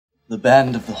The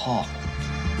Band of the Hawk.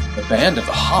 The Band of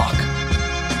the Hawk?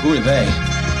 Who are they?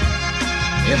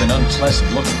 They have an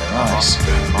unpleasant look in their eyes.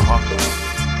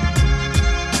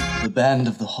 The Band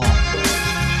of the Hawk.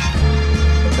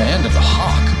 The Band of the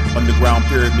Hawk? Underground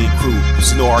Pyramid Crew.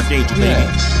 Snow Archangel, baby.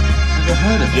 Yes. Never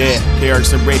heard of it. Yeah,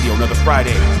 KRSM Radio, another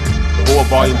Friday.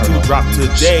 Bohup Vol.2 dropped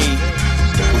today.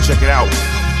 Go check it out.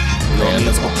 You know what I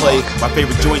mean? Let's go play my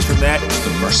favorite joints from that.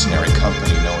 The mercenary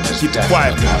company known as Keep it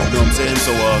quiet, man. You know what I'm saying?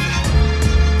 So,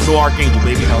 Snow Archangel,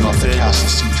 baby. Held off the castle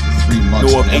siege for 3 months.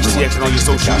 Bohup HTX on your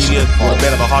social media. Go to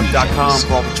BandOfTheHawk.com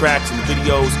for all the tracks and the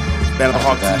videos. Band of the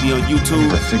Hawk TV on YouTube.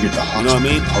 You know what I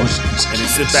mean? And then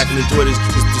sit back and enjoy this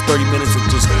 30 minutes of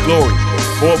just glory.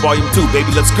 Bohup Vol.2,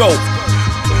 baby. Let's go.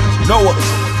 Noah.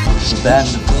 The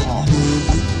Band of the Hawk.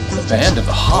 The Band of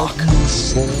the Hawk.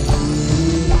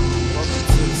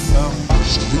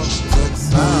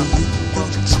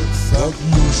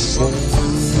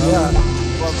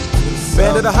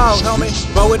 Band of the Hawk, homie,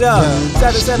 roll it up.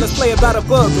 Said, let's play about a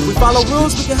book. If we follow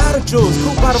rules, we can hide the jewels.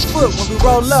 Coop by the foot when we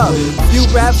roll up. Few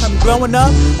raps, I'm blowing up.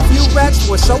 Few racks,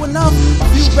 we're showing up.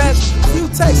 Few raps, few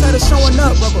texts, had it showing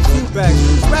up. Rub a few backs.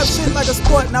 Rap shit like a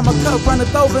sport, now my cup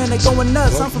runneth over and they going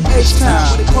nuts. I'm from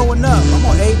H-Town, where they going up. I'm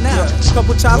on 8 now.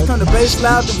 Couple chops, turn the bass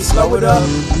loud, then we slow it up.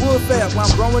 Wood fat, while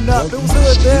I'm growing up. It was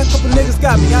hood there, couple niggas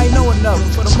got me, I ain't know enough.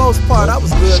 But for the most part, I was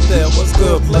good there. What's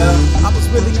good, player? I was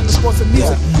really into sports and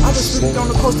music. I was really on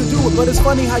the coast to do it, but it's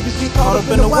funny how you get caught up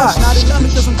in the watch. Now they love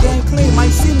me cause I'm game clean.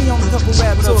 Might see me on a couple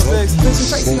rap tours. Vince and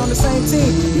Tracy on the same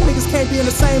team. You niggas can't be in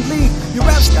the same league. Your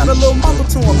raps got a little mumble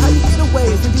to them. How you get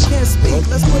away when you can't speak?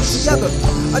 Let's put it together.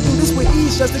 I do this with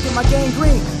ease just to get my game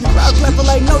green. You crowd clapping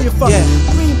like no you're fucking.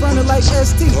 Green burning like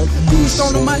ST. Bees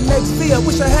thrown on my next V. I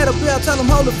wish I had a bill. Tell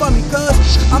them hold it for me cuz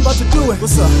I'm about to do it.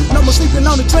 What's up? No more sleeping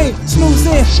on the train. Snooze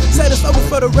in. Said it's over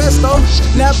for the rest though.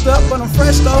 Napped up but I'm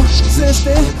fresh though. Since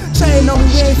then, chain on me,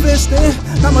 we ain't fenced in.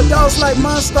 Now my dogs like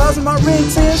monsters and my ring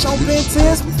tins on Ben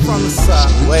 10s. We from the south.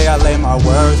 The way I lay my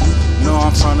words, you know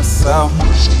I'm from the south.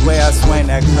 The way I swing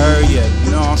that curve, yeah,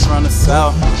 you know I'm from the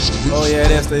south. Oh yeah,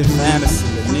 that's their fantasy.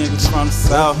 The niggas from the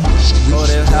south. Oh,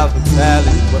 that's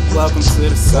hospitality. Welcome to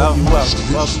the south. You welcome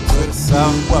to the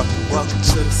south. Welcome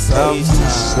to the south.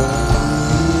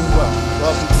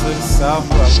 Welcome to the south.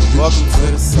 Welcome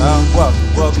to the south.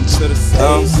 Welcome to the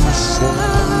south.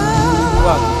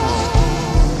 Welcome.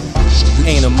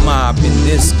 Ain't a mob been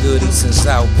this goody since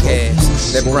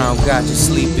Outkast. That brown got you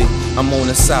sleeping. I'm on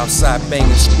the south side banging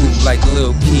screw like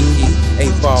Lil Kiki.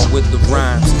 8-ball with the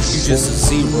rhymes. You just a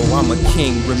zero, I'm a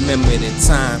king. Remember the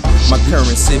time. My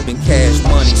currency been cash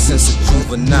money since a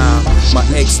juvenile. My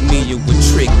ex-Mia would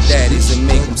trick daddies and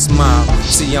make them smile.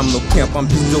 See, I'm no pimp, I'm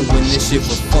just doing this shit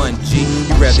for fun, G.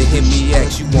 You rather hear me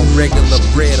ask you want regular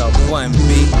bread or bun,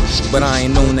 B. But I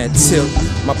ain't on that tip.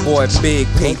 My boy Big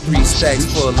paid 3 stacks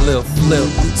for a little flip.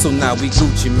 So now we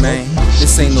Gucci, man.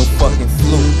 This ain't no fucking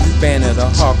fluke. Band of the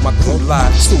Hawk, my crew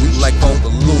live too, like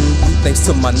Uncle Lou. Thanks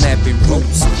to my nappy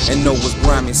roots and Noah's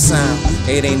grimy sound.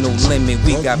 It ain't no limit,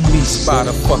 we got beats by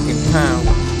the fucking pound.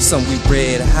 Some we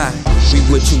red hot, we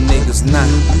what you niggas not.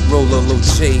 Roll a little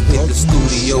J, hit the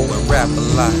studio and rap a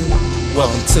lot.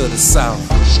 Welcome to the south.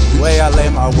 The way I lay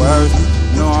my words,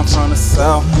 you know I'm from the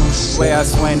south. The way I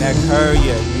swing that curve,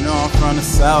 yeah, you know I'm from the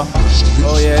south.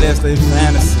 Oh yeah, that's their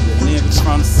fantasy. The niggas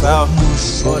from the south.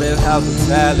 Oh, that's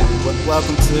hospitality.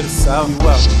 Welcome to the south. You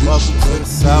welcome to the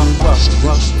south. Welcome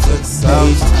to the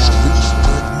south.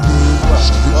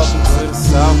 Welcome to the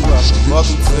south.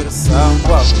 Welcome to the south.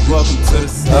 Welcome to the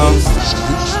south.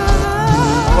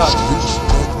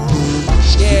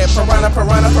 Yeah, piranha,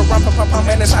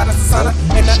 man, it's hot as the sauna.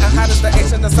 Ain't nothing hot as the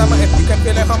H in the summer. If you can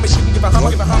feel it, homie, you can give a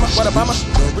hummer. What a bummer,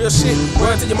 real shit,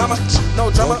 word to your mama. No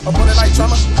drummer, or put it like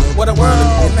drummer. What a world,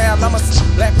 in there, llamas.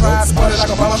 Black pride, sported like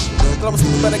Obama. Global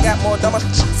stupid, but I got more dumber.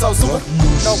 So super,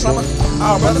 no plumber.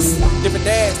 All brothers, different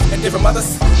dads, and different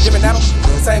mothers. Different apple,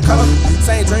 same color,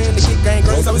 same dream to get gang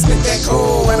green. So we spit that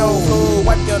cool, right on flu.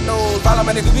 Wipe your nose, follow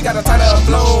my niggas, we got a tighter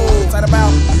flow. Tight about,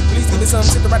 please give me some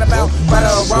shit to write about. Right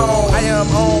or wrong, I am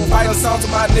on vital song to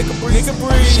my nigga breeze.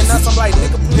 And now some like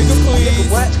nigga please. Nigga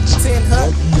what? 10 hut,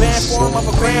 band form of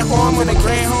a grand horn with a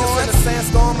grand horn. In a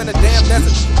sandstorm in a damn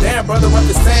desert. Damn brother, up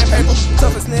his sandpaper.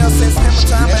 Tough as nails since hammer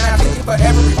time. And I kick it for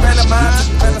every friend of mine.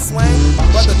 Friend of swing.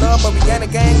 Brother love, but we ain't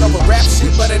a gang over rap shit,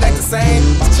 but it ain't the same.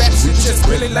 This trap shit just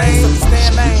really lame, so we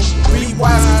stand lame. Be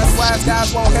wise, cause wise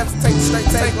guys won't hesitate to straight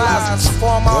take lives.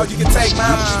 For them all, you can take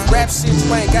mine. But this rap shit,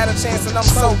 you ain't got a chance, and I'm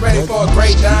so ready for a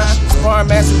great dime. Sparring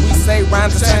master, we say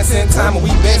rhymes to transcend time, and we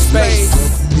been space.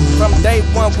 From day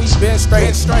one, we been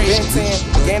straight. Been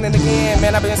 10, again and again,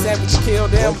 man, I been saying we can kill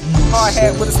them. Hard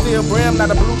hat with a steel brim,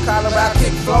 not a blue collar, I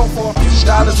kick flow for a few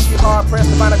dollars. If you press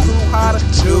to find a crew harder.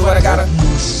 Do what I gotta.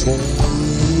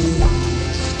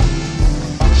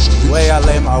 The way I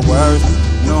lay my words,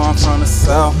 you know I'm from the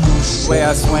south. The way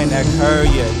I swing that curve,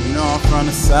 yeah, you know I'm from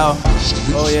the south.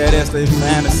 Oh yeah, that's their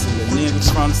fantasy, the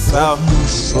niggas from the south.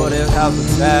 Oh, there's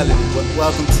hospitality,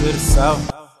 welcome to the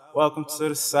south. Welcome to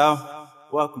the south,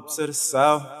 welcome to the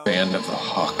south. Band of the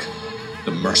Hawk,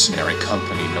 the mercenary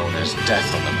company known as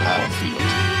Death on the Battlefield.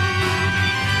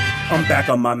 I'm back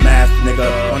on my math,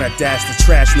 nigga. On that dash, the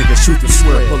trash nigga. Shoot the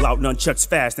swerve, pull out nunchucks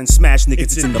fast and smash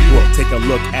niggas. It's in the book. Take a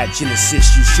look at Genesis.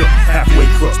 You shook halfway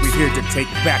crooks. We're here to take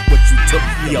back what you took.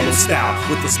 Yellow style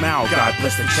with a smile. God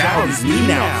bless the child. It's me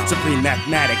now. Supreme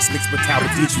mathematics mixed with talent.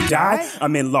 Did you die?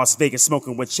 I'm in Las Vegas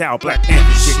smoking with Chow. Black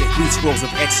Panther shit. Read scrolls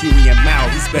of X, Huey, and Mao.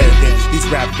 He's better than these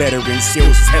rap veterans.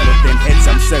 Skills is hella than heads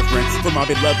I'm severing. For my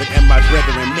beloved and my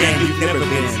brethren. Man, you've never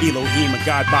been Elohim, a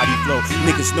God body flow.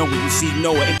 Niggas know when you see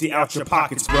Noah empty out your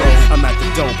pockets, bro. I'm at the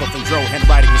dope, puffin' dro,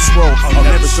 handwriting the scroll. I'll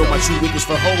never show my true weakness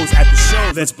for hoes at the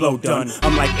show. Let's blow done.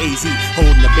 I'm like AZ,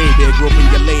 holding a baby, groping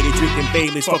your lady, drinking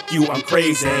Baileys. Fuck you, I'm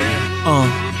crazy.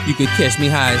 You could catch me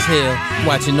high as hell,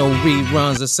 watching no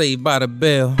reruns of Saved by the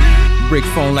Bell. Brick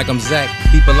phone like I'm Zach,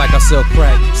 beeper like I sell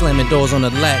crack, slamming doors on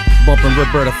the lack, bumping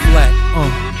Roberta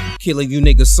Flack. Killing you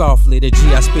niggas softly, the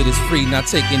G I spit is free, not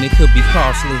taking it could be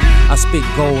costly. I spit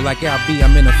gold like LB,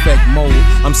 I'm in effect mode.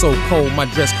 I'm so cold, my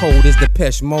dress code is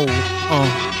Depeche Mode.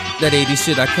 That 80s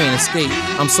shit I can't escape.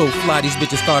 I'm so fly, these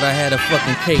bitches thought I had a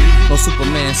fucking cape. No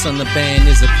Superman, son, the band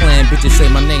is a clan. Bitches say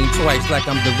my name twice like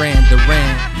I'm Duran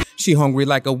Duran. She hungry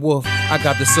like a wolf, I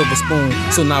got the silver spoon.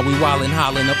 So now we wildin'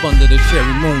 hollin' up under the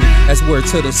cherry moon. That's word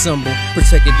to the symbol.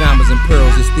 Protected diamonds and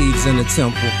pearls as thieves in the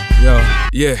temple. Yo.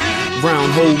 Yeah,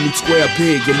 round hole meet square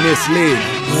peg and misled.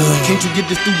 Can't you get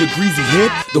this through your greasy head?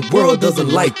 The world doesn't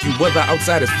like you. Weather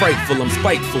outside is frightful, I'm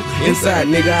spiteful. Inside,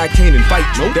 nigga, I can't invite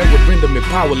you. That would render me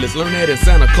powerless. Learn that in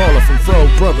Santa Carla from Frog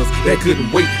Brothers that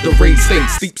couldn't wait to raise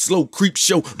stakes. Steep, slow, creep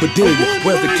show, Bedelia.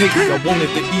 Where's the cake? I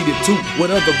wanted to eat it too. What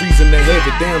other reason to have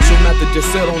it? Damn, show not to just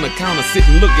sit on the counter, sit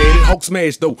and look at it. Hawk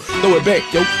smash though, throw it back,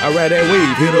 yo. I ride that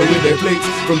wave, hit her with that flex.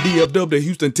 From DFW to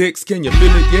Houston, Texas, can you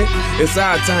feel it yet? It's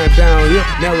our time down here.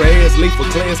 Narrow ass late for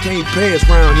class, can't pass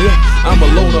round here. I'm a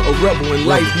loner, a rebel, and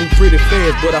life move pretty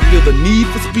fast, but I feel the need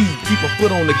for speed. Keep my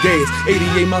foot on the gas,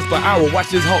 88 miles per hour.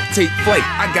 Watch this hawk take flight.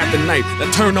 I got the knife,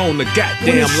 now turn on the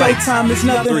goddamn lights. Showtime is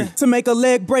nothing to make a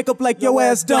leg break up like your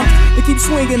ass dumped. They keep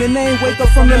swinging and they ain't wake up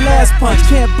from the last punch.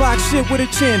 Can't box shit with a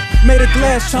chin, made a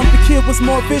glass chump. The kid was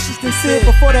more vicious than Sid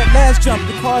before that last jump.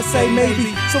 The car say maybe,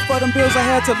 so for them bills I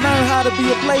had to learn how to be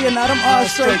a player. Now them all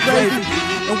straight gravy.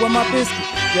 And with my biscuit,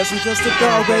 guess I'm just a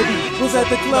dog, baby. Was at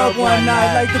the club one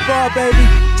night like the bar, baby.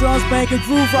 Drums banking,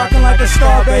 groove rocking like a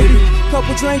star, baby.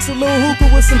 Couple drinks, a little hookah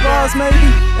with some bars, maybe.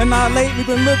 And I lately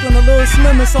been looking a little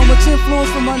slimmer. So much influence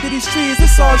from under these trees,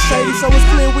 it's all shady. So it's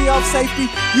clear we off safety.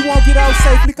 You won't get out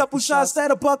safely. Couple shots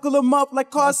that'll buckle them up like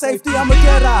car safety. I'm a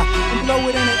Jedi and blow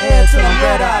it in the air till I'm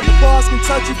red eye. The bars can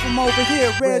touch you from over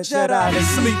here, red Jedi. They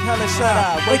sleep, hella shut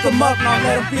eye. Wake them up, now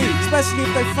let them be. Especially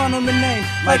if they front on the name,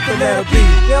 like the letter B.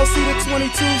 They'll see the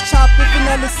 22s chopped with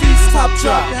vanilla seeds, top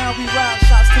drop. Down we ride,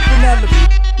 shots to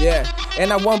Penelope. Yeah,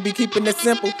 and I won't be keeping it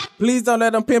simple. Please don't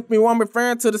let them pimp me while I'm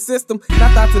referring to the system.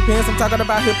 Not Dr. Pence, I'm talking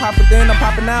about hip-hop, but then I'm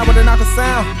popping out with a knocker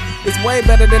sound. It's way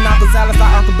better than Uncle Salad,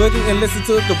 like Uncle Boogie, and listen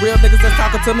to the real niggas that's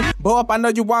talking to me. Bohup, I know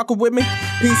you walking with me.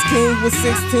 Peace King with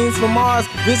 16s from Mars,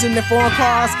 vision in foreign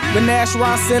cars. When Nash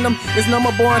Ross send them, it's no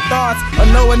more boring thoughts. Or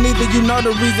no one neither, you know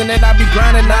the reason that I be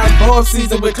grinding now. It's Bohup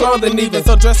season with clothing even,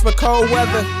 so dress for cold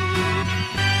weather.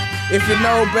 If you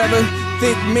know better,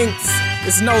 thick minks.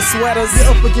 It's no sweaters.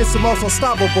 You're up against the most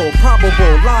unstoppable,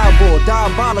 probable, liable,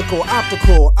 diabolical,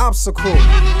 optical, obstacle.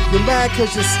 You're mad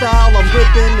cause your style, I'm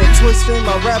ripping and twisting.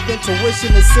 My rap intuition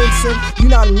is sensing.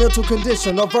 You're not in mental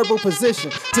condition or verbal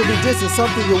position to be dissing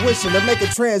something you're wishing to make a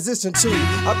transition to.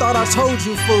 I thought I told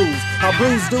you fools, I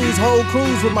bruise dudes, whole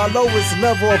crews with my lowest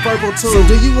level of verbal tools. So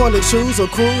do you want to choose a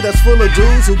crew that's full of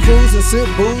dudes who cruise and sip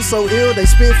booze so ill they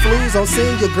spit flus on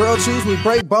seeing your girl choose? We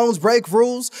break bones, break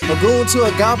rules. A goon to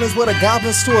a goblin's with a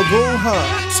goblins to a goon, huh?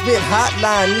 Spit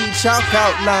hotline, need chalk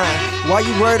outline. Why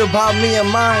you worried about me and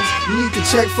mine? You need to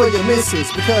check for your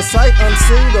misses, because sight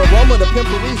unseen, the aroma, the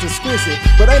pimpery's exquisite.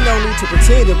 But ain't no need to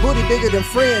pretend your booty bigger than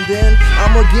friend, then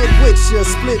I'ma get with ya,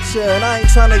 split ya, and I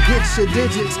ain't tryna get your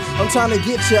digits. I'm tryna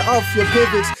get ya off your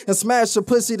pivots and smash your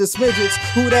pussy to smidgets.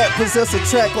 Who that possess a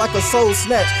track like a soul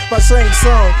snatch by Shane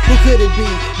Song? Who could it be?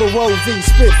 But Woe V,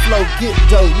 spit flow, get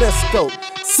dough, let's go.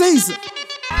 Season!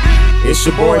 It's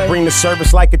your boy, bring the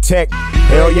service like a tech.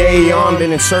 Hell yeah, he armed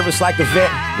and in service like a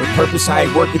vet. With purpose, how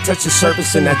he work it, touch the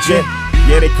surface in that jet.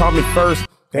 Yeah, they call me first,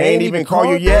 they ain't even call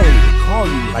you yet. call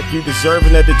you. Like you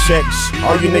deserving of the checks.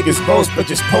 All you niggas boast, but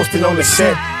just posting on the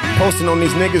set. Posting on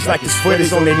these niggas like this foot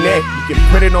is on their neck. You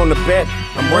can put it on the bet.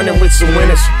 I'm running with some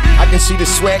winners. I can see the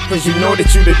sweat, cause you know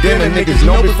that you the dinner. Niggas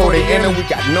know before they enter, we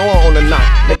got Noah on the knock.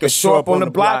 Make us show up on the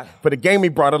block. For the game, we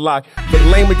brought a lot. For the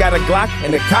lane, we got a Glock,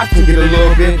 and the cops can get a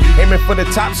little bit. Aiming for the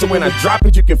top, so when I drop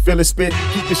it, you can feel it spit.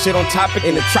 Keep the shit on topic,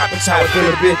 in the tropics, how it feel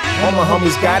a bit. All my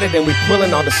homies got it, and we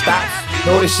pulling all the stops.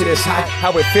 Know this shit is hot,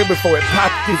 how it feel before it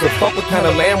pop. Gives a fuck what kind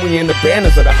of land we in, the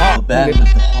banners of the hawk. The band of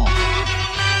the hawk.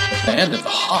 The band of the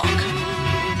hawk.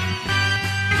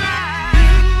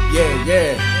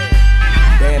 Yeah.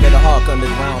 Band of the Hawk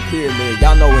Underground Pyramid.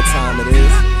 Y'all know what time it is.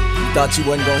 You thought you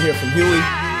wasn't gonna hear from Huey?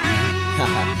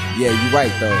 Yeah, you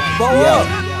right though. We out.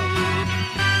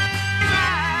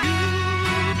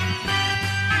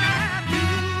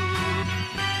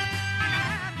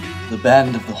 The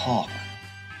band of the hawk.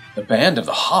 The band of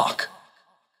the hawk.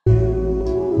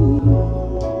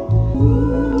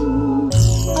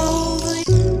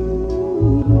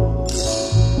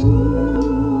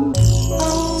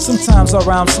 Sometimes I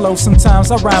rhyme slow,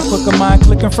 sometimes I rhyme quicker. Mind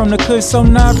clicking from the kush, so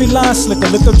now every line slicker.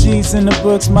 Look up G's in the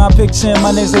books, my picture and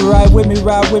my name's to ride with me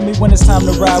when it's time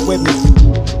to ride with me.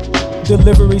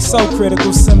 Delivery so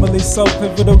critical, simile so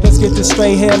pivotal. Let's get this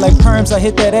straight hair like perms. I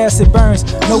hit that ass, it burns.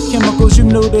 No chemicals, you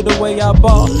new to the way I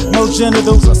ball. No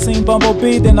genitals, I seen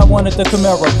Bumblebee, then I wanted the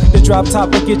Camaro. The drop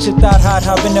top will get your thought hot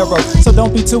habanero. So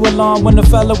don't be too alarmed when the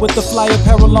fella with the fly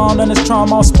apparel on and his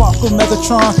charm all sparkle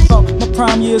Megatron. Thought my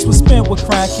prime years was spent with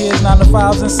crying kids, 9 to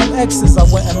 5s and some exes. I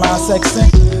went in my section.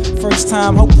 First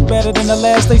time, hope it's better than the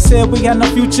last. They said we had no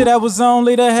future, that was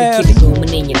only to have. We keep it booming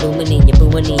in your booming in your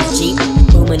booming in your Jeep.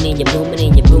 Booming in your booming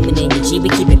in your booming in your Jeep. We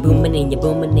keep it booming in your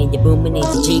booming in your booming in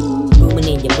your Jeep. Booming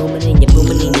in your booming in your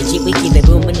booming in your Jeep. We keep it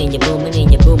booming in your booming in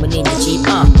your booming in your Jeep.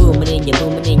 Booming in your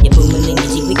booming in your booming in your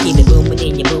Jeep. We keep it booming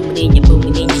in your booming in your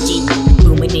booming in your Jeep.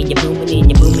 Booming in your booming in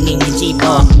your booming in your Jeep.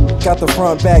 Got the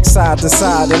front, back, side to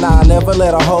side, and I never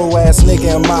let a whole ass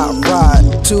nigga in my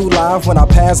ride. Too live when I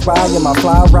pass by in my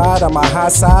fly ride, on my high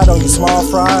side on your small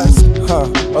fries.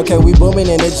 Okay, we booming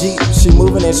in the Jeep. She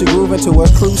moving and she grooving to her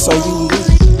crew, so you leave.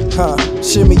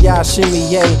 Shimmy ya,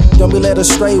 shimmy yay. Don't be led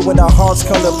astray when the hearts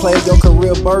come to play. Your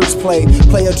career birds play.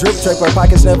 Play a drip draper,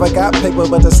 pockets never got paper,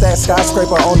 but the stat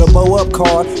skyscraper on the Bohup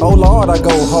card. Oh Lord, I go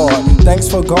hard. Thanks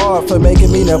for God for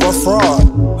making me never fraud.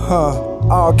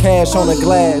 All cash on the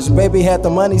glass. Baby had the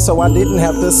money, so I didn't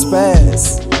have to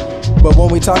spaz. But when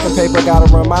we talking paper,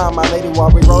 gotta remind my lady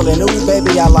while we rolling. Ooh,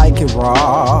 baby, I like it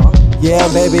raw. Yeah,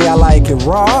 baby, I like it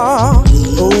raw.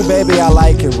 Ooh, baby, I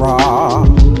like it raw.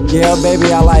 Yeah,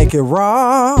 baby, I like it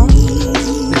raw.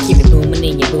 We keep it booming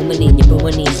in your booming in your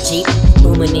booming in your Jeep.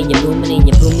 Booming in your booming in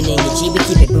your booming in your Jeep. We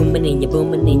keep it booming in your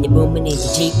booming in your booming in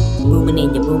your Jeep. Booming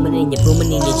in your booming in your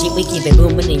booming in your Jeep. We keep it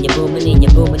booming in your booming in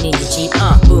your booming in your Jeep.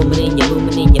 Booming in your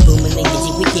booming in your booming in your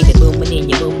Jeep. We keep it booming in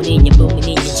your booming in your booming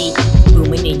in your Jeep.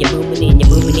 Booming in your booming in your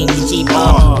booming in your Jeep.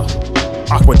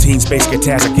 Aqua teen space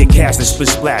guitars, I get cast and split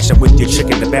splash. I'm with your chick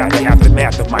in the back, the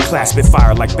aftermath of my class. Spit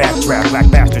fire like backdraft,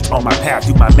 black bastards on my path.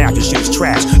 Do my math, this shit is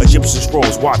trash. Egyptian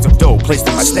scrolls, wads of dough placed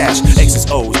in my stash. X's,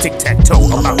 O's,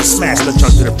 tic-tac-toe, I'm about to smash the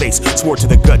chunk to the face. Swore to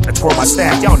the gut, I tore my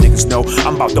staff. Y'all niggas know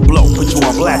I'm about to blow, put you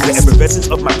on blast. The effervescence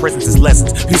of my presence is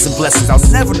lessons. Peace and blessings, I'll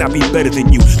never not be better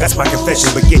than you. That's my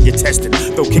confession, begin your testing.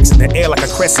 Throw kicks in the air like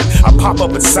a crescent. I pop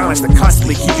up in silence to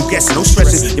constantly keep you guessing. No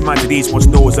stressing, your mind at ease once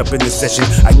Noah's up in the session.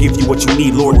 I give you what you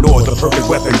need, Lord Noah, the perfect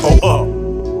weapon.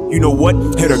 You know what?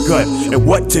 Hit her gut. And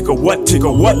what tickle, what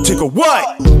tickle, what tickle,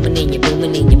 what? Booming in your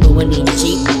booming in your booming in your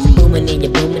Jeep. Booming in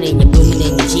your booming in your booming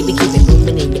in your Jeep. We keep it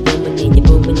booming in your booming in your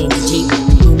booming in your Jeep.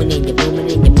 Booming in your booming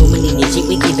in your booming in your Jeep.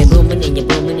 We keep it booming in your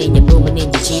booming in your booming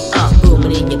in your Jeep.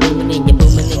 Booming in your booming in your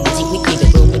booming in your Jeep. We keep it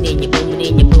booming in your booming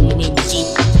in your booming in your Jeep.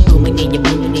 Booming in your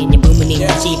booming in your booming in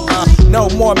your Jeep.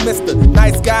 No more Mr.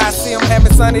 Nice Guys. See them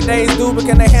having sunny days, dude, but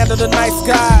can they handle the nice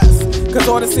guys? Cause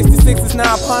Order 66 is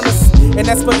now upon us. And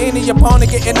that's for any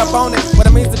opponent getting up on it. What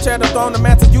it means to chair the throne, the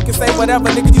mantle, you can say whatever.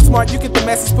 Nigga, you smart, you get the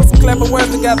message, put some clever words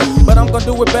together. But I'm gonna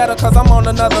do it better, cause I'm on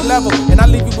another level. And I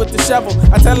leave you with the shovel,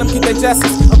 I tell them keep their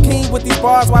justice. I'm keen with these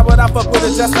bars, why would I fuck with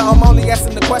a jester? I'm only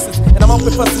asking the questions, and I'm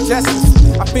open for suggestions.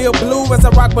 I feel blue as I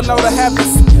rock below the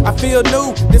heavens. I feel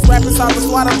new, this rapping song is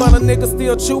water, but a nigga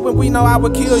still chewing. We know I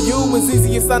would kill you, it's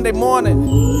easy as Sunday morning.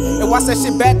 And watch that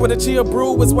shit back with a chill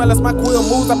brew, as well as my quill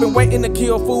moves. I've been waiting to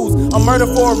kill fools. I'm murder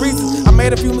for a reason. I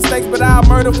made a few mistakes, but I'll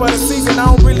murder for the season. I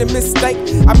don't really mistake.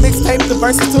 I mixtape the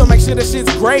verses to make sure that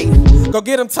shit's great. Go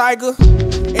get him, Tiger.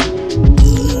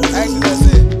 Actually, that's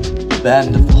it. The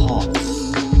band of the hawk.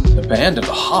 The band of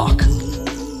the hawk.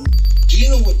 Do you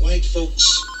know what white folks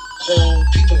call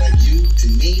people like you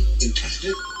and me in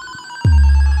private?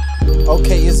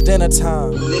 Okay, it's dinner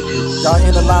time. Niggas. Y'all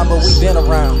in the line, but we been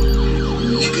around.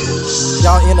 Niggas.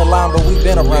 Y'all in the line, but we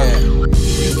been around.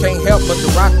 You can't help but to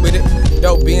rock with it.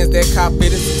 Dope beans that cop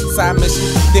fitted. Side mission.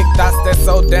 Thick thoughts that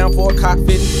so down for a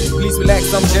cockpit. Please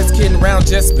relax, I'm just kidding around,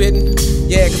 just spitting.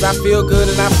 Yeah, cause I feel good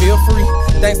and I feel free.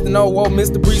 Thanks to no old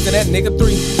Mr. Breeze and that nigga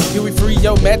 3. You we free,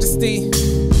 your majesty.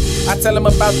 I tell them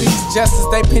about these justice,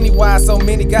 they penny wise, so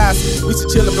many guys. We should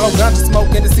chill and blow ganja smoke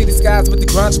in the city skies with the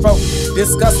grunge folk.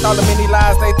 Discuss all the many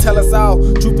lies they tell us all.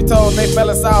 Truth be told, they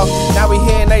fell us all. Now we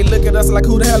here and they look at us like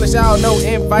who the hell is y'all? No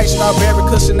invite, strawberry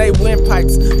cushion, they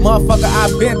windpipes. Motherfucker, I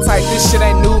been tight, this shit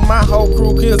ain't new. My whole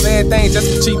crew kills everything just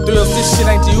for cheap thrills. This shit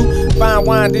ain't you. Fine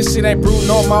wine, this shit ain't brewed,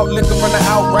 no malt liquor from the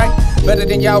outright. Better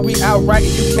than y'all, we outright.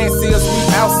 You can't see us,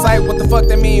 we outside. What the fuck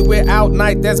that mean? We're out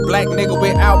night. That's black nigga,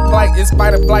 we're out plight. It's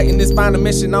fight or flight, and this find a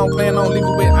mission. I don't plan on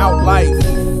leaving without life.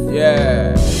 Yeah,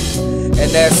 and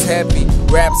that's happy.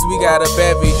 Raps, we got a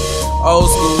bevy. Old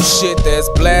school shit that's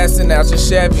blasting out your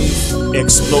Chevys.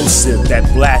 Explosive that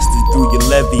blasted through your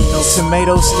levees. No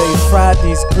tomatoes stay fried,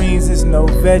 these greens is no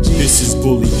veggie. This is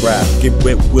bully rap, get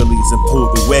wet willies and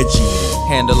pull the wedgie.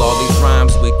 Handle all these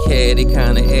rhymes with care, they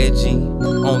kinda edgy.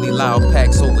 Only loud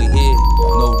packs over here,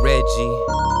 no Reggie.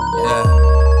 Yeah.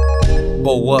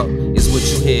 Bohup is what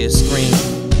you hear scream.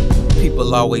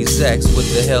 People always ask what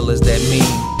the hell does that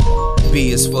mean?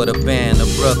 B is for the band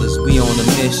of brothers, we on a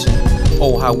mission.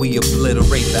 Oh, how we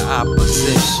obliterate the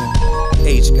opposition.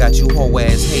 H got you hoe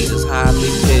ass haters highly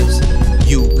pissed.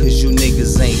 U, cause you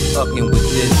niggas ain't fucking with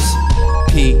this.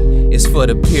 P is for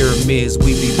the pyramids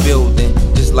we be building.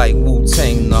 Just like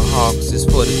Wu-Tang, the Hawks is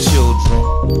for the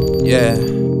children. Yeah,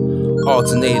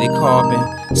 alternated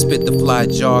carbon, spit the fly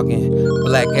jargon.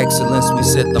 Black excellence, we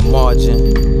set the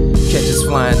margin. Catch us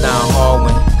flying down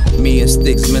Harwin. Me and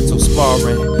Sticks mental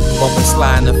sparring. Bumping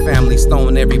slide in the family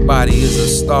stone, everybody is a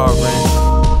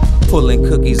starring. Pulling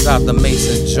cookies out the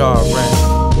mason jar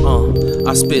ring.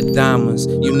 I spit diamonds,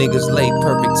 you niggas late,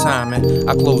 perfect timing.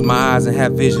 I close my eyes and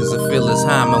have visions of Phyllis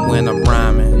Hyman when I'm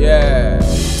rhyming. Yeah,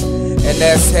 and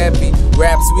that's happy.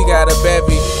 Raps, we got a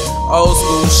bevy. Old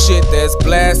school shit that's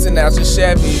blasting out your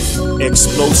Chevys.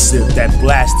 Explosive that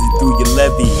blasted through your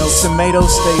levees. No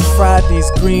tomatoes stay fried, these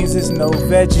greens is no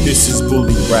veggie. This is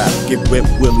bully rap, get wet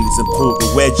willies and pull the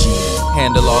wedgie.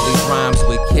 Handle all these rhymes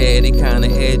with care, they kinda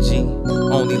edgy.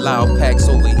 Only loud packs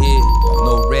over here,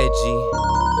 no Reggie.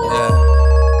 Yeah.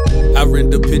 I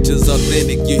render pictures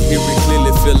authentic, you hear it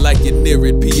clearly, feel like you're near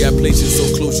it. P.I. place you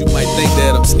so close you might think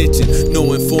that I'm snitching.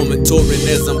 No informant, touring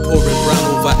as I'm pouring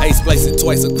brown over ice, splicing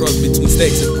twice across between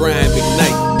stacks and prime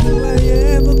ignite. Do I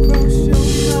ever cross your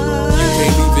mind? You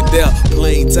can't leave it there,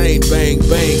 plain Tane, bang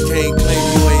bang, can't claim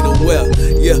you ain't aware.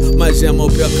 Yeah, my jam up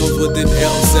here comes with an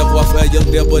L. Savoir-faire, young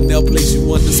devil, now place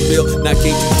you under spell. Now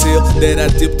can't you tell that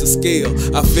I dipped the scale?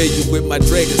 I fail you with my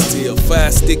dragon's tail. Fire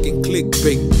stick and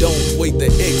clickbait, don't wait to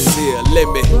exhale. Let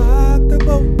me Rock the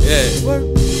boat, yeah. work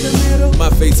the middle. My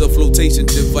face a flotation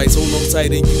device, hold on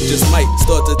tight and you just might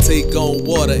start to take on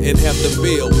water and have to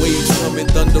bail. Waves coming,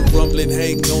 thunder rumbling,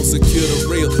 hang on, secure the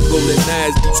rail. Rolling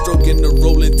eyes, deep stroking the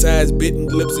rolling ties, bitten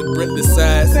lips and breathless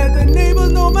eyes. Let the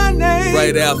neighbors know my name.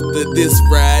 Right after this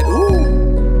ride, ooh.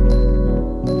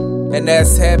 And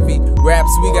that's happy.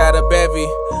 Raps, we got a bevy.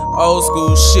 Old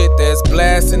school shit that's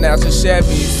blasting out your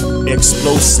Chevys.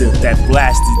 Explosive that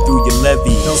blasted through your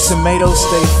levees. No tomatoes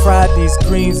stay fried, these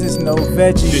greens is no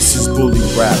veggie. This is bully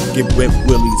rap, get wet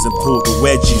willies and pull the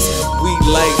wedgies. We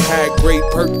like high grade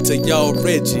perk to y'all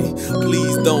Reggie.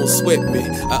 Please don't sweat me,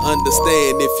 I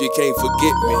understand if you can't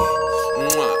forget me.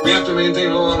 Mwah. We have to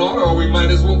maintain law and order or we might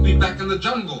as well be back in the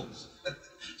jungles.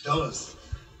 Fellas,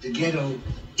 the ghetto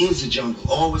is a jungle,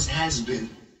 always has been.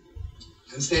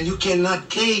 Understand, you cannot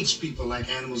cage people like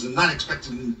animals and not expect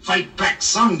them to fight back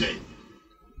someday.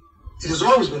 It has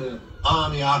always been an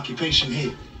army occupation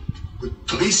here, with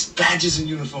police badges and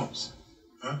uniforms.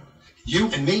 Huh?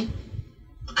 You and me,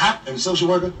 a cop and a social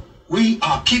worker, we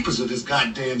are keepers of this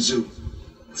goddamn zoo.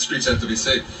 The streets have to be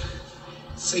safe.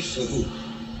 Safe for who?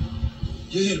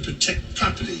 You're here to protect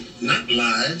property, not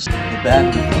lives. The band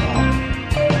of the Hawk.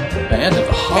 Band of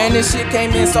the Hawk. Man, this shit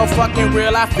came in so fucking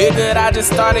real, I figured I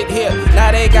just started here.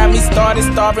 Now they got me started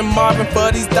starving Marvin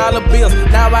for these dollar bills.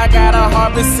 Now I got a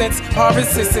harvest since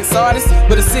six artists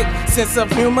with a sick sense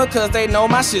of humor, cause they know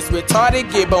my shit's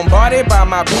retarded. Get bombarded by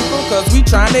my people, cause we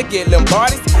tryna get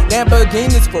Lombardis.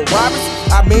 Lamborghinis,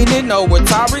 Ferraris. I mean it, no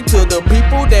Atari. To the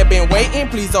people that been waiting,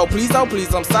 please, oh please, oh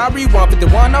please, I'm sorry.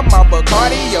 151 of my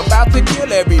Bacardi, about to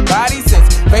kill everybody.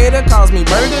 Since Vader calls me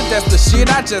murder, that's the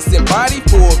shit I just embody.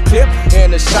 Full clip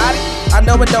and a shotty. I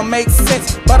know it don't make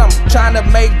sense, but I'm trying to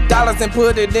make dollars and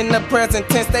put it in the present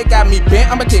tense. They got me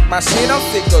bent, I'ma kick my shit. I'm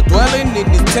sick of dwelling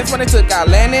in these tents. When they took our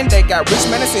land and they got rich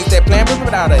men since they plan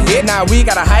without a hit. Now we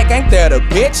got a hike, ain't that a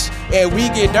bitch? And we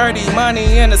get dirty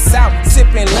money in the south,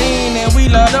 sipping lean, and we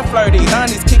love the flirty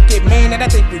honeys. Kick it mean and I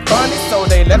think we funny, so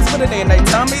they let us put it in they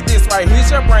tummy. This right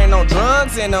here's your brain on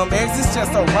drugs, and them exits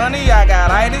just so runny. I got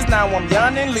itis, now I'm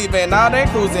yawning, leaving all that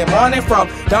cruising money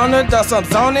from down to dust. I'm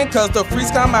zoning, cause the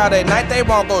freaks come out at night. They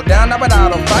won't go down, not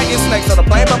without a fight. It's snakes on the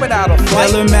plane, but without a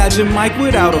flight. Well, imagine Mike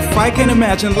without a fight. Can't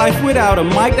imagine life without a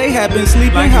mic. They have been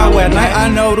sleeping like how at night. I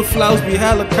know the flows be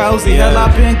hella cozy. Hell,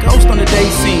 I been ghost on the day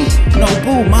scene. No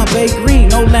boo, my bay green.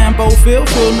 No Lambo feel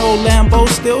no Lambo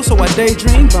still. So I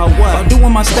daydream about what? I'm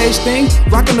doing my stage thing,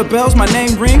 rocking the bells, my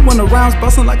name ring. When the rounds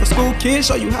bustin' like a school kid,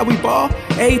 show you how we ball.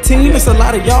 18, it's a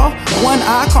lot of y'all. One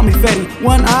eye, call me Fetty.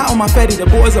 One eye on my Fetty. The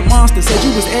boy's a monster. Said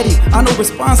you was Eddie. I know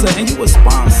responser, and you a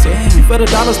sponsor. You for the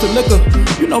dollars to liquor.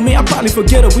 You know me, I probably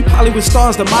forget her. We probably with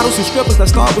stars, the models and strippers that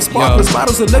start with sparklers,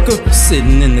 bottles of liquor.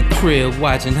 Sitting in the crib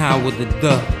watching Howard the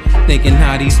Duck, thinking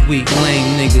how these weak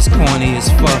lame niggas corny as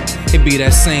fuck. It be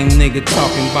that same nigga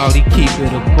talking about he keep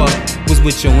it a buck. Was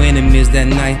with your enemies that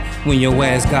night when your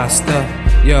ass got stuck.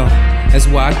 Yo, that's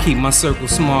why I keep my circle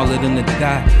smaller than the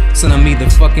dot. Son, I'm either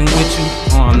fucking with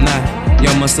you or I'm not.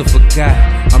 Y'all must have forgot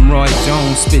I'm Roy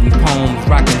Jones, spitting poems,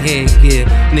 rocking headgear.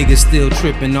 Niggas still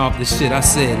tripping off the shit I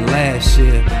said last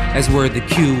year. That's word the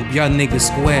cube, y'all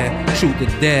niggas square, truth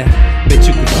or dare. Bet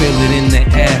you can feel it in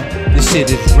the air, this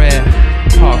shit is rare.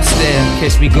 Hawk stare,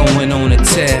 catch me going on a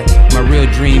tear. My real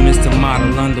dream is to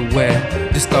model underwear.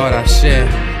 Just thought I'd share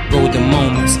golden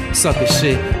moments, sucker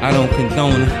shit, I don't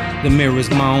condone it. The mirror's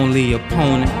my only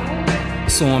opponent,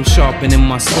 so I'm sharpening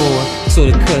my sword, so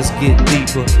the cuts get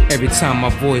deeper every time my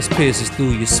voice pierces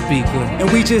through your speaker.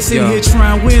 And we just sitting here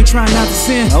trying to win, trying not to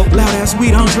sin. Loud ass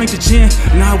weed, I don't drink the gin.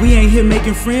 Nah, we ain't here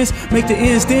making friends. Make the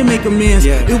ends, then make amends.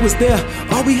 It was there.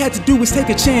 All we had to do was take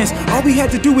a chance. All we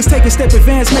had to do was take a step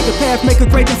advance. Make a path, make a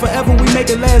great thing forever. We make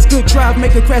it last. Good drive,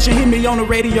 make a crash and hit me on the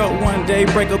radio. One day,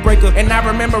 breaker. And I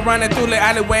remember running through the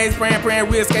alleyways, praying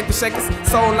we escape the shakers.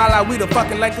 So la we the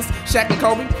fucking Lakers. Shaq and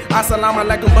Kobe. Assalamu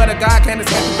alaikum, but a God can't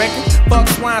escape the bacon. Fuck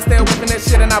swine, still whipping that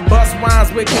shit, and I bust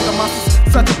rhymes with King of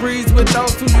Monsters. Such a breeze with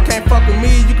those two, you can't fuck with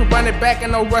me. You can run it back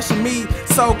and no rushing me.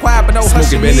 So quiet, but no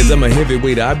hushing me. Smoking bandits, I'm a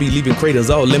heavyweight. I be leaving craters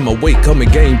all in my wake. Coming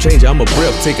game changer, I'm a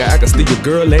breath taker. I can steal your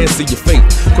girl and see your fate.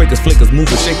 Quakers, flickers,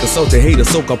 movers, shakers, salty haters,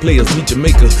 so-called players, meet your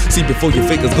makers. See before your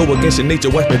fakers, go against your nature.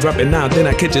 Watch me drop it now, then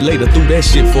I catch it later. Through that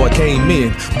shit before I came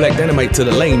in. Black dynamite to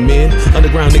the lane, man.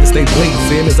 Underground niggas stay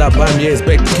blazing as I buy me ass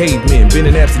back to cavemen. Been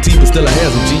an absentee, but still I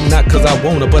have some G. Not cause I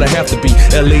wanna, but I have to be.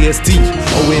 LASTONE,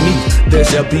 there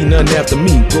shall be none after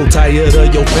me. Grow tired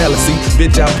of your fallacy.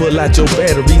 Bitch, I pull out your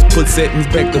batteries, put settings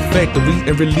back to factory,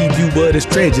 and relieve you of this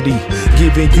tragedy.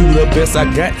 Giving you the best I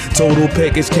got. Total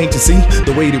package, can't you see?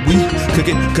 The way that we cook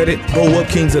it, cut it, Bohup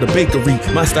kings of the bakery.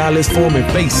 My style is forming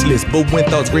faceless, but when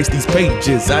thoughts grace these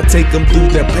pages, I take them through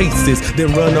their paces,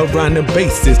 then run around the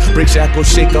bases. Break shackles,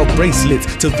 shake off bracelets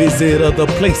to visit other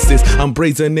places. I'm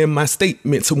brazen in my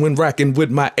statements when rocking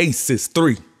with my aces.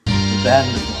 3. The Band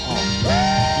of the Hawk.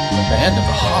 The Band of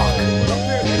the Hawk.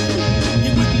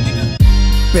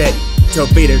 Bet. Tell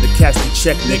Vader to cash the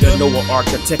check, nigga. Know an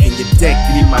architect in your deck.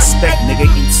 Give me my spec, nigga.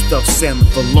 Eat stuffed salmon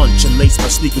for lunch and lace my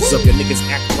sneakers up. Your niggas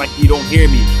act like you don't hear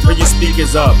me. Turn your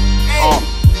speakers up.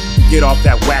 Get off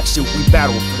that whack shit. We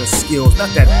battle for the skills,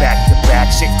 not that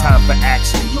back-to-back shit. Time for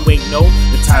action. You ain't know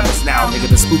the time is now,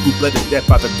 nigga. The spook who bled to death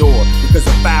by the door because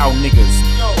of foul niggas.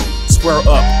 Square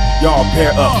up, y'all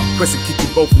pair up. Chris will kick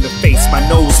you both in the face. My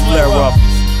nose flare up.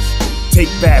 Take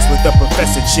baths with the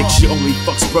professor chick. She only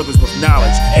fucks brothers with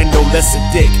knowledge and no less a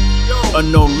dick.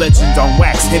 Unknown legend on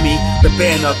wax, hear me? The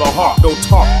Band of the Hawk, no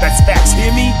talk, that's facts,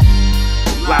 hear me?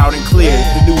 Loud and clear,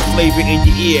 the new flavor in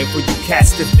your ear. For you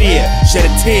cast the fear, shed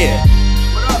a tear.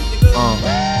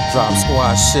 Drop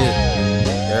squad shit,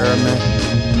 you heard me?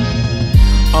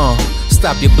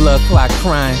 Stop your blood clot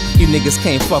crying. You niggas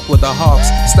can't fuck with the Hawks.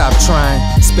 Stop trying.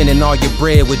 Spending all your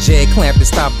bread with Jay Clampton.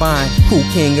 Stop buying. Cool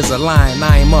King is a lion.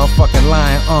 I ain't motherfucking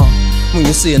lying. When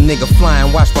you see a nigga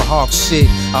flying, watch for hawk shit.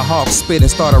 A hawk spit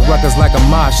and start a ruckus like a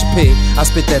mosh pit. I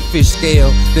spit that fish scale,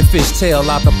 the fish tail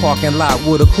out the parking lot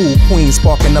with a cool queen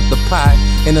sparking up the pot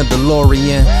in a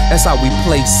DeLorean. That's how we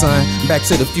play, son. Back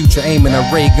to the future, aiming a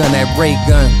ray gun at ray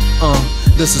gun.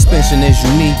 The suspension is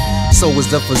unique. so is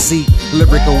the physique.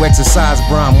 Lyrical exercise,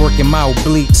 bro, I'm working my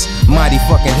obliques. Mighty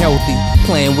fucking healthy,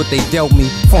 playing what they dealt me.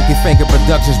 Funky Finger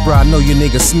Productions, bro, I know you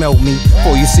niggas smelt me.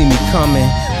 Before you see me coming,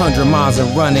 100 miles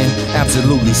and running,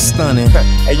 absolutely stunning.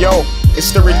 Hey yo,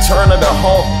 it's the return of the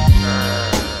Hulk.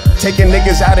 Taking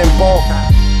niggas out in bulk.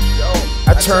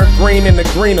 I turn green into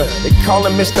greener. They call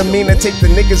him misdemeanor, take the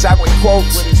niggas out with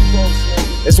quotes.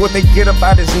 It's what they get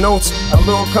about his notes. A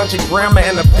little country grammar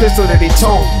and a pistol that he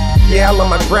told. Yeah, I love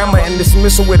my grandma and this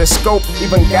missile with a scope.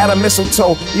 Even got a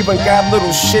mistletoe. Even got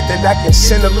little shit that I can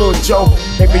send a little joke.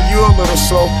 Maybe you a little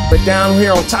slow, but down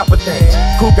here on top of things.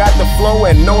 Who got the flow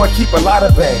and know I keep a lot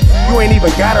of bang. You ain't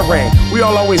even got a range. We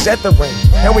all always at the range.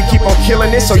 And we keep on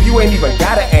killing it, so you ain't even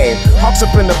gotta aim. Hawks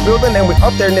up in the building and we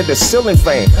up there near the ceiling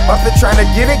fame. Up there trying to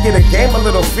get a game, a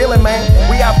little feeling, man.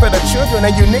 We out for the children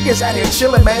and you niggas out here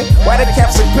chilling, man. Why the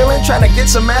caps are peeling? Trying to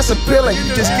get some ass and peeling.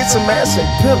 You just get some ass and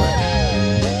peeling.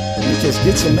 You just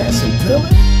get some ass and peeling.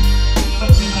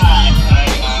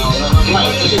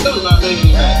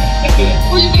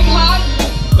 Who you think live?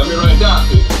 Let me write it down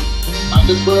to you.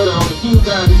 This word I only two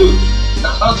times do.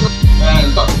 That's hustle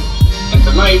and sucker. And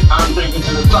tonight I'm drinking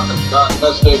to the sucker.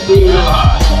 That's the free real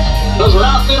high. Because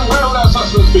without them, where would our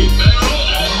hustlers be?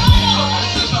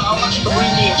 I want you to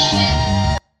bring me a...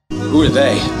 Who are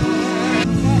they?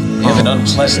 They have an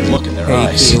unpleasant look in their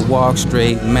eyes. Hey kid, walk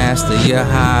straight, master your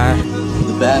high.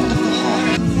 The Band of the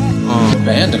Hawk. The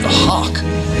Band of the Hawk?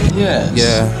 Yes.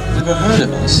 Yeah. Never heard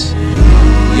of us.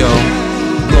 Yo,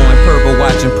 blowing purple,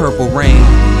 watching Purple Rain.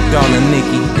 Darling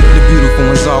Nikki, the beautiful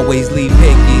ones always leave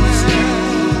hickeys.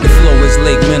 The flow is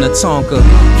Lake Minnetonka,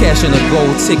 cashing a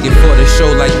gold ticket for the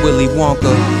show like Willy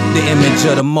Wonka. The image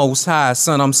of the Most High,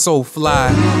 son, I'm so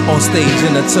fly. On stage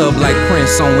in a tub like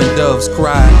Prince on When Doves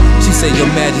Cry. She said, Your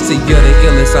Majesty, you're the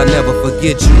illest, I'll never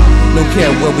forget you. Don't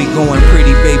care where we going,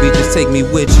 pretty baby, just take me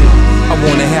with you. I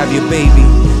wanna have your baby,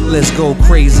 let's go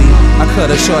crazy. I cut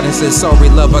her short and said, sorry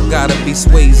love, I gotta be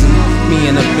Swayze. Me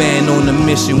and a band on a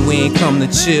mission, we ain't come to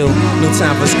chill. No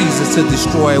time for skeezers to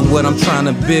destroy what I'm trying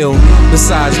to build.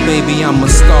 Besides, baby, I'm a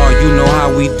star, you know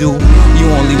how we do.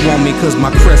 You only want me cause my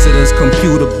Cressida's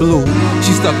computer blue.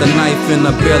 She stuck a knife in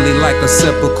her belly like a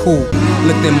seppuku.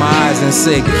 Looked in my eyes and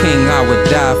said, King, I would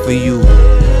die for you.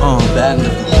 The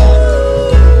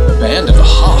Band of the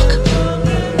Hawk.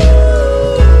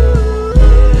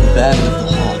 The Band of the Hawk. The Band of the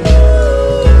Hawk.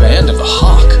 The Band of the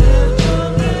Hawk.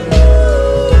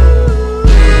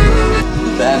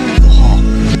 The Band of the Hawk.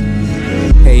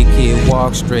 Hey kid,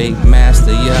 walk straight,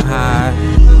 master your high.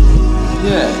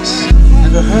 Yes.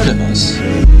 Never heard of us.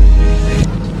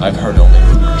 I've heard only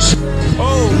rumors.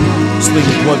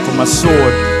 Slinging blood from my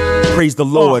sword. Praise the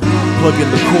Lord, plug in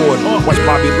the cord. Watch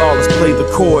Bobby Lawless play the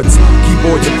chords.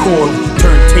 Keyboards are chord,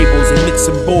 turntables and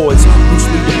mixing boards.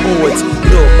 Loosely the boards,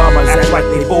 little mamas act like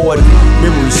they bored.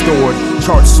 Memory stored,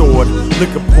 chart sword,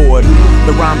 liquor poured.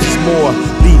 The rhymes is more,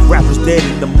 leave rappers dead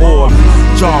in the morgue.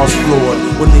 Jaws floored,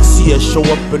 when they see us show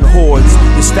up in hordes.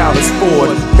 The style is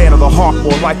Ford, Band of the Hawk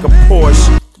more like a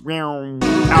Porsche.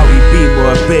 Audi,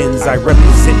 Beamer, Benz, I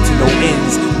represent to no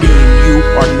ends. Me and you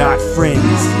are not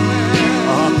friends.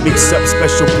 Mix up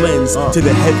special blends, to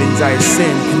the heavens I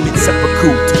ascend. Commit seppuku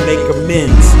to make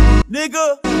amends.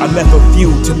 Nigga, I left a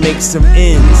few to make some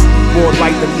ends. More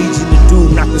like the Legion of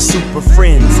Doom, not the super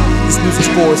friends. This music's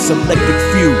for a selected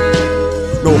few.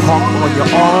 No hawk on your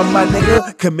arm, my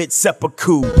nigga, commit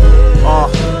seppuku.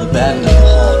 The Band of the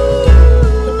Hawk.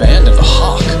 The Band of the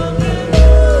Hawk.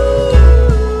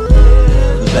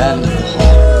 The Band of the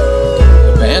Hawk.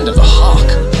 The Band of the Hawk.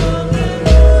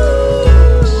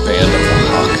 Band of the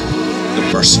Hawk. The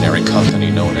mercenary company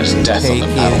known as Death on the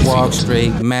Battlefield. Walk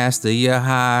straight, master your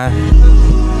high.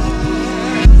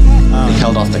 They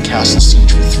held off the castle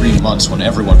siege for 3 months when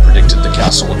everyone predicted the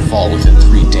castle would fall within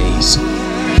 3 days.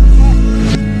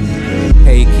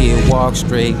 Hey kid, walk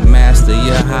straight, master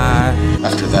your high.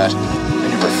 After that, I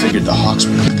never figured the Hawks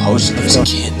were composed of those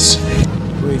kids.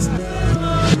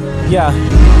 Yeah,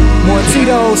 more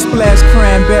Tito, splash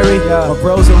cranberry. My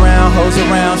bros around, hoes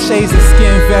around, shades of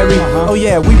skin very. Oh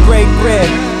yeah, we break bread,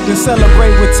 then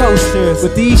celebrate with toasters.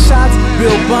 With these shots,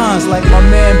 build bonds like my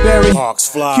man Barry. Hawks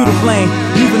fly. Cue the flame,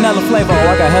 new vanilla flavor.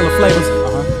 Oh, I got hella flavors.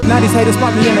 Now these haters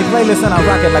spot me in the playlist and I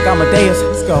rock it like I'm a deus.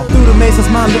 Let's go. Through the mazes,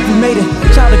 mind look, we made it.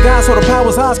 Child of God, so the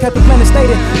power's ours, Captain Planet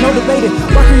stated. No debated.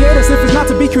 Why creators if it's not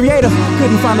to be creative?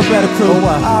 Couldn't find a better crew.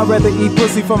 I'd rather eat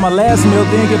pussy for my last meal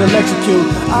than get electrocuted.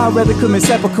 I'd rather commit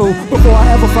seppuku before I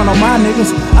ever front on my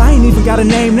niggas. I ain't even gotta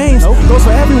name names. Goes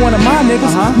for every one of my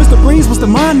niggas. Mr. Breeze was the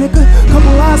my nigga.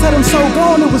 Couple lines had him so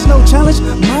gone, it was no challenge.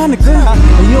 My nigga.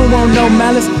 And you don't want no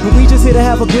malice, but we just here to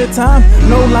have a good time.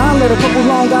 No line, let a couple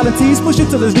Long Island teas push it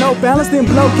till the there's no balance, then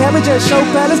blow cabbage at show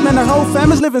palace. Man, the whole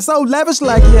family's living so lavish,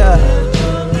 like, yeah.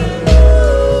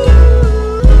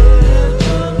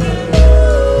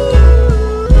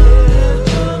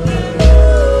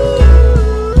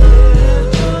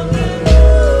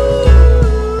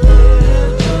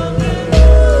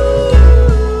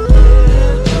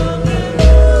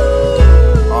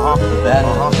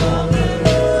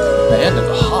 Band of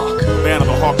the Hawk. Band of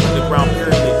the Hawk Underground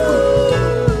Pyramid Crew.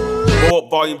 Bohup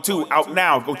Vol.2 out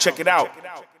now. Go check it out.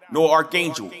 Noah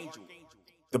Archangel.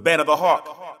 The Band of the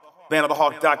Hawk.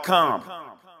 bandofthehawk.com.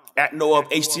 At Noah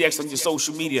HTX on your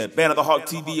social media. Band of the Hawk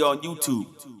TV on YouTube.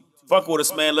 Fuck with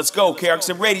us, man. Let's go.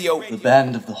 KRXM Radio. The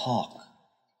Band of the Hawk.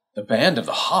 The Band of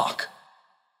the Hawk.